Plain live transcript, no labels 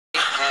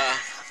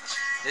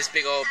This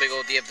big old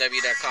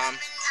DFW.com.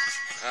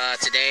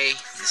 Today,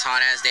 this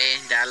hot ass day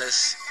in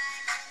Dallas,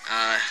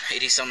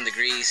 80 some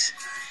degrees.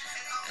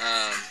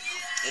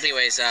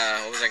 Anyways,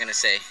 what was I gonna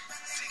say?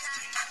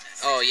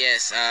 Oh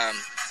yes,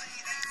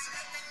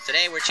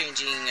 today we're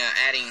changing,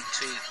 adding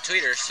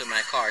tweeters to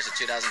my car. It's a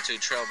 2002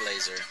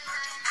 Trailblazer,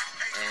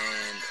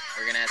 and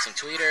we're gonna add some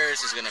tweeters.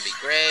 It's gonna be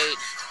great.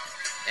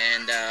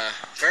 And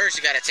first,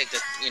 you gotta take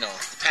the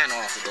panel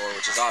off the door,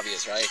 which is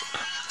obvious, right?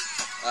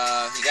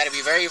 You gotta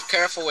be very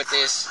careful with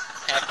this.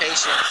 Have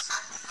patience.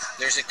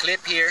 There's a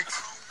clip here.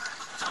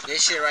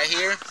 This shit right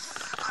here.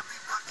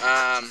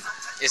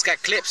 It's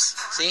got clips.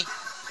 See,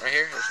 right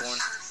here. There's one.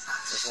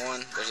 There's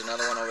one. There's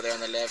another one over there on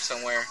the left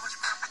somewhere.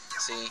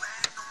 See,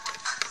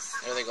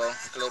 there they go.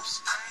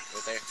 Clips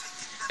right there.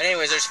 But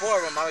anyways, there's 4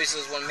 of them.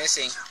 Obviously, there's one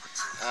missing.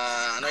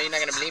 I know you're not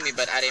gonna believe me,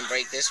 but I didn't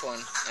break this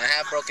one. I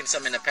have broken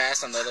some in the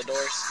past on the other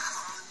doors,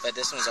 but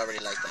this one's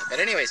already like that. But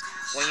anyways,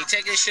 when you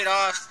take this shit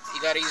off,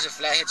 you gotta use a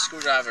flathead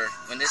screwdriver.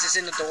 When this is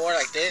in the door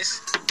like this,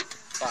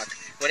 fuck.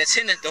 When it's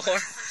in the door,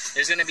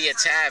 there's gonna be a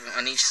tab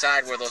on each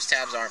side where those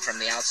tabs aren't from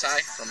the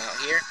outside, from out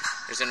here.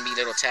 There's gonna be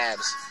little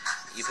tabs.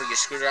 You put your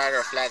screwdriver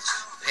or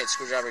flathead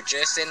screwdriver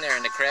just in there,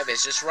 and the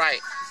crevice just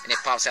right, and it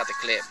pops out the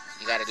clip.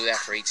 You gotta do that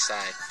for each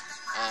side.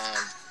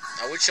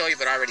 I would show you,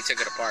 but I already took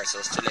it apart, so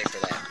it's too late for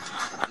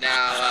that.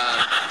 Now,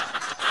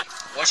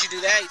 once you do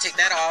that, you take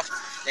that off.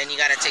 Then you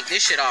gotta take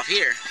this shit off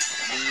here,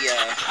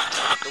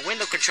 the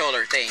window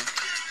controller thing.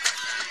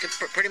 You can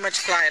pretty much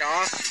fly it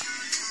off.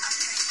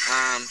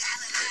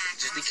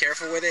 Just be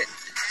careful with it.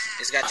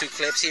 It's got 2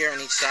 clips here on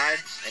each side,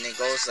 and it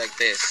goes like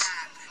this.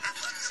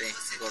 See,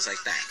 it goes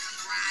like that.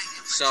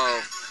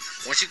 So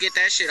once you get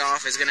that shit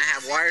off, it's gonna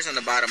have wires on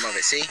the bottom of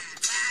it. See,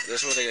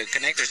 this is where the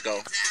connectors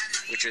go,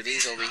 which are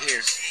these over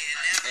here.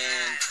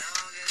 And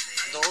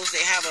those,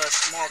 they have a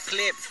small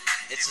clip.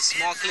 It's a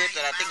small clip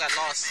that I think I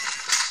lost.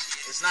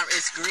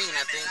 It's green,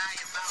 I think.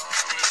 Oh,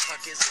 where the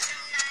fuck is it?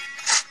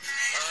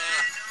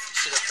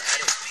 Should have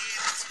had it.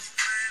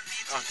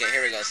 Okay,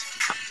 here it goes.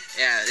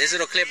 Yeah, this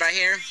little clip right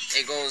here,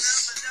 it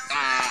goes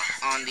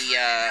on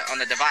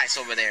the device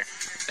over there.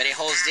 But it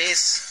holds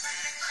this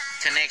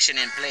connection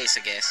in place,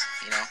 I guess,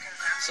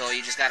 So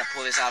you just gotta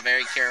pull this out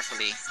very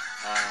carefully,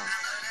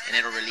 and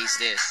it'll release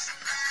this.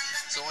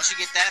 So once you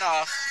get that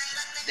off,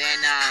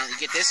 then you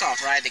get this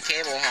off, right? The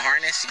cable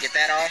harness, you get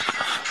that off.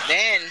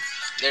 Then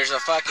there's a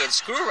fucking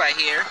screw right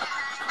here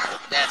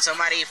that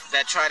somebody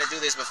that tried to do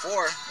this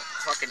before,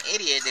 fucking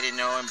idiot, didn't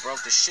know and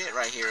broke the shit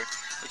right here.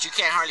 But you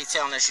can't hardly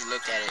tell unless you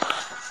look at it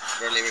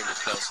really, really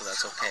close, so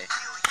that's okay.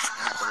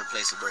 I don't have to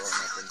replace the door or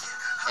nothing.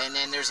 And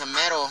then there's a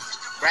metal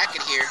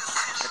bracket here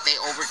that they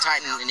over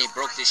tightened and they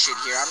broke this shit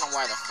here. I don't know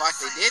why the fuck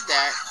they did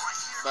that,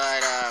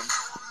 but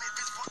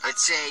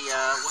it's a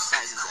what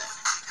size is that?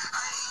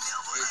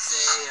 It's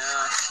a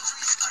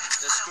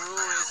the screw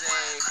is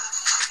a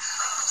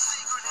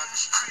what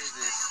is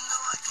this?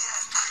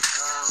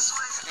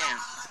 Damn,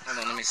 hold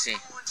on, let me see.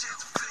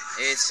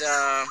 It's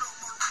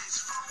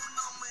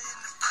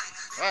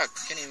fuck,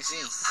 can't even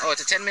see. Oh,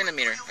 it's a 10mm.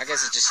 I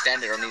guess it's just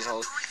standard on these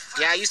holes.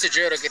 Yeah, I used to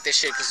drill to get this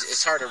shit because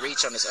it's hard to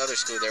reach on this other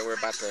screw there. We're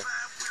about to,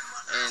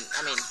 and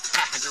I mean,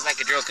 just like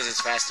a drill because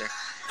it's faster.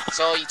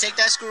 So you take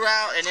that screw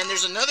out, and then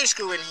there's another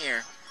screw in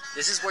here.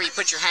 This is where you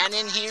put your hand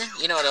in here,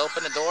 to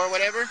open the door or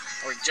whatever,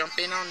 or jump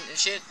in on and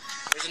shit.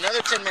 There's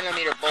another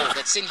 10mm bolt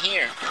that's in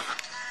here.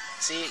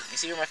 See, you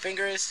see where my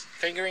finger is?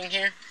 Fingering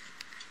here?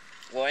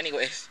 Well,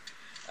 anyways,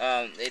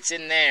 it's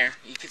in there.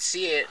 You can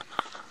see it.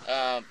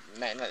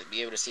 Might not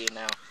be able to see it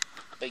now.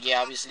 But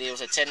yeah, obviously it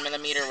was a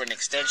 10mm with an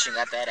extension.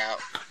 Got that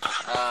out.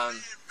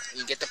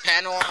 You get the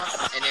panel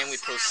off, and then we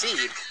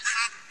proceed.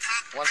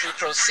 Once we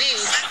proceed,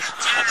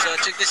 so I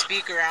took the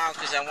speaker out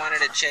because I wanted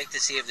to check to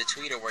see if the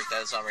tweeter worked. That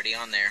was already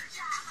on there.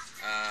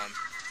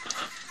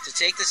 To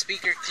take the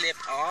speaker clip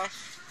off,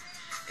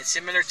 it's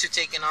similar to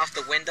taking off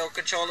the window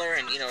controller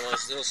and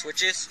those little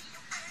switches.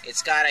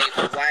 It's got a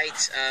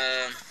white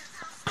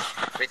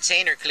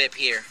retainer clip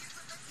here.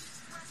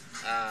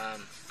 I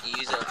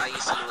use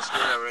a little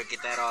screwdriver to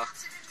get that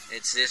off.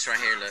 It's this right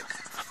here. Look.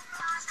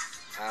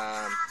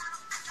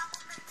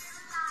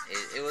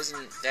 It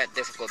wasn't that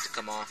difficult to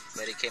come off,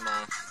 but it came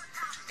off.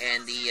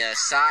 And the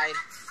side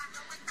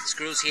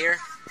screws here,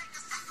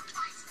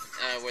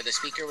 where the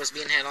speaker was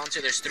being held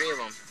onto, there's 3 of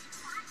them.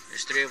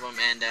 There's 3 of them,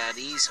 and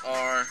these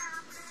are,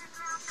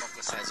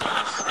 what size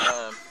are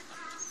those?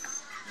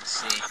 Let's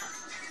see.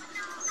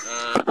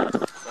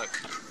 Look.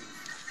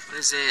 What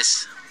is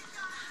this?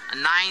 A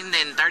 9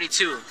 and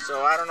 32.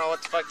 So I don't know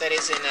what the fuck that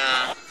is in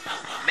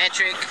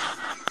metric.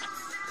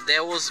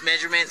 Those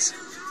measurements.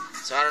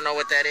 So I don't know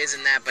what that is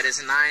in that, but it's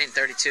a 9 and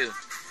 32.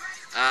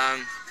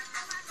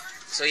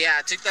 So yeah,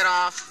 I took that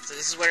off. So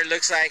this is what it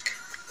looks like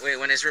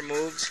when it's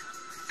removed.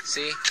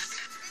 See?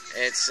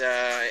 It's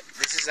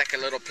this is like a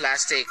little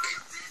plastic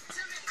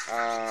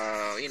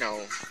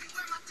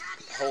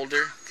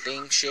holder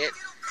thing shit.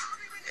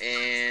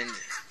 And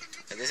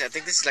I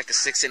think this is like a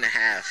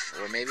 6.5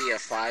 or maybe a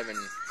 5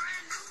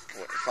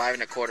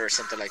 1/4 or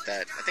something like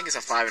that. I think it's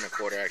a 5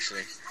 1/4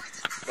 actually.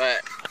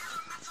 But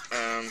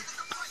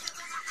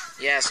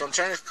yeah, so I'm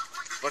trying to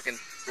fucking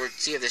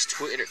see if this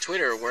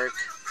Twitter work.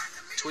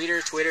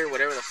 Twitter,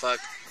 whatever the fuck.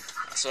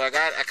 So I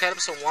cut up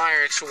some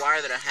wire, extra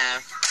wire that I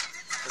have,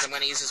 because I'm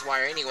gonna use this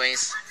wire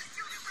anyways.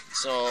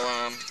 So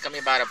it's gonna be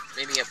about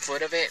maybe a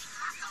foot of it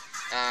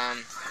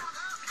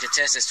to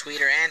test this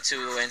tweeter and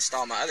to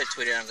install my other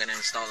tweeter. I'm gonna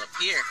install up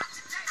here,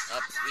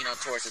 up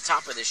towards the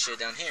top of this shit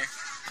down here.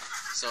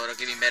 So it'll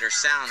give me better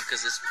sound,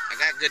 because I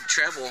got good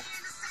treble,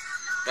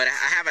 but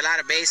I have a lot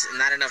of bass and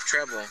not enough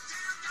treble.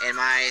 And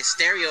my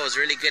stereo is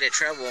really good at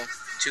treble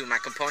to my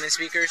component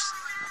speakers.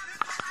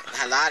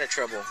 A lot of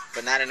treble,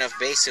 but not enough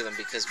bass to them,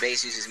 because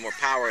bass uses more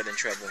power than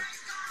treble.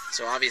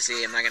 So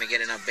obviously I'm not going to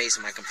get enough bass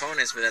in my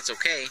components, but that's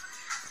okay,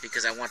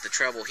 because I want the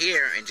treble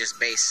here and just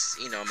bass,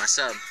 my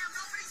sub.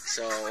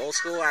 So old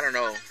school, I don't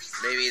know.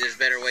 Maybe there's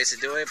better ways to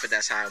do it, but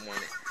that's how I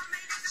want it.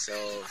 So,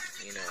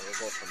 we'll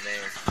go from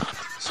there.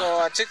 So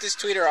I took this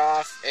tweeter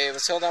off. It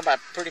was held on by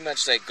pretty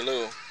much like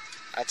glue.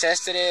 I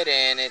tested it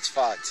and it's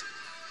fucked.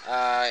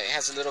 It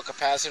has a little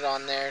capacitor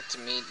on there to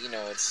meet,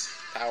 its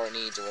power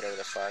needs or whatever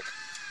the fuck.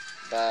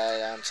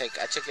 But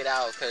I took it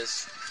out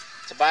because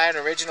to buy an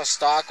original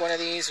stock one of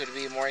these would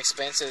be more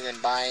expensive than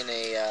buying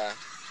a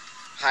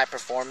high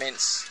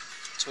performance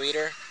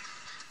tweeter.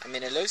 I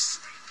mean, it looks,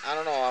 I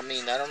don't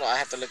know, I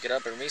have to look it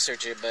up and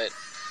research it, but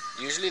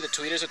usually the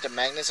tweeters with the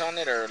magnets on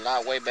it are a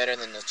lot way better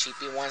than the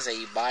cheapy ones that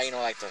you buy,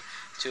 like the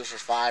 2 for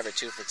 $5 or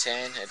 2 for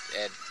 $10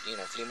 at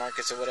flea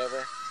markets or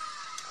whatever.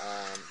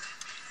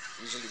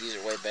 Usually these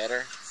are way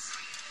better,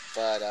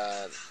 but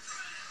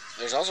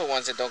there's also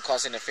ones that don't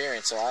cause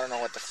interference, so I don't know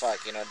what the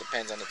fuck, it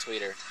depends on the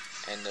tweeter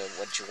and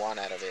what you want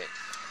out of it.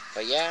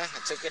 But yeah, I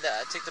took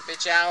the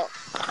bitch out,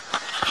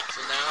 so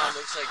now it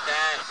looks like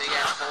that, big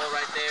ass hole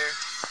right there.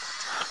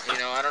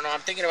 I don't know,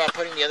 I'm thinking about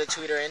putting the other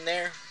tweeter in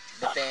there,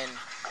 but then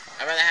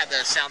I'd rather have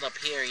the sound up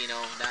here,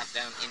 not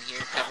down in here,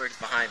 covered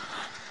behind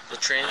the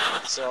trim.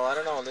 So I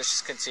don't know, let's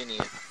just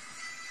continue.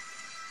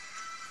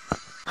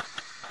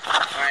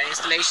 Alright,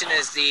 installation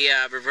is the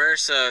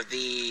reverse of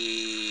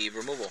the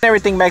removal.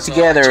 Everything back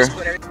together,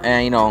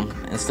 and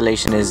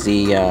installation is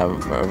the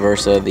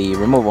reverse of the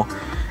removal.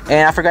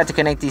 And I forgot to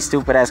connect these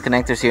stupid ass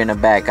connectors here in the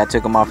back. I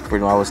took them off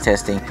while I was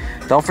testing.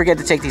 Don't forget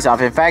to take these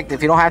off. In fact,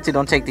 if you don't have to,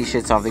 don't take these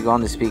shits off. They go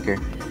on the speaker.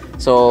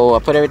 So I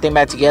put everything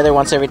back together.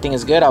 Once everything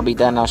is good, I'll be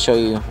done. I'll show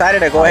you. I decided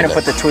to go ahead and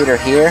put the tweeter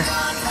here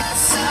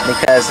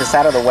because it's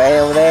out of the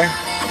way over there.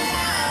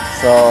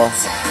 So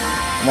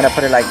I'm gonna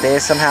put it like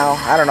this somehow.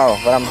 I don't know,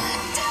 but I'm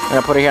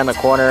gonna put it here in the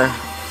corner.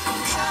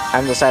 I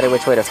haven't decided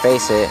which way to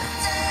face it.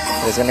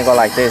 But it's gonna go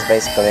like this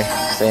basically.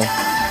 See?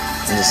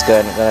 And it's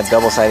good. I'm gonna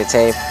double-sided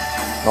tape.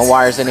 No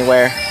wires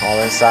anywhere. All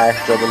inside.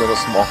 Drill a little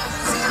small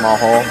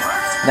hole.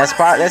 And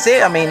that's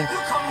it. I mean,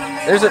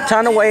 there's a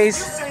ton of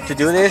ways to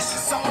do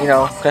this.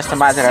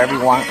 Customize it however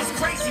you want.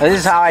 But this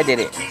is how I did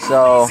it.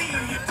 So,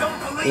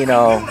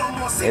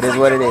 it is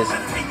what it is.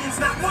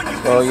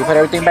 So you put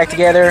everything back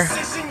together.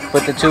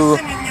 Put the two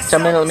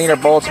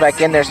 10mm bolts back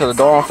in there so the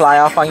door won't fly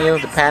off on you,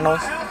 the panels,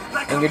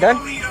 and you're done.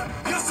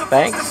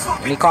 Thanks.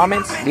 Any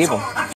comments? Leave them.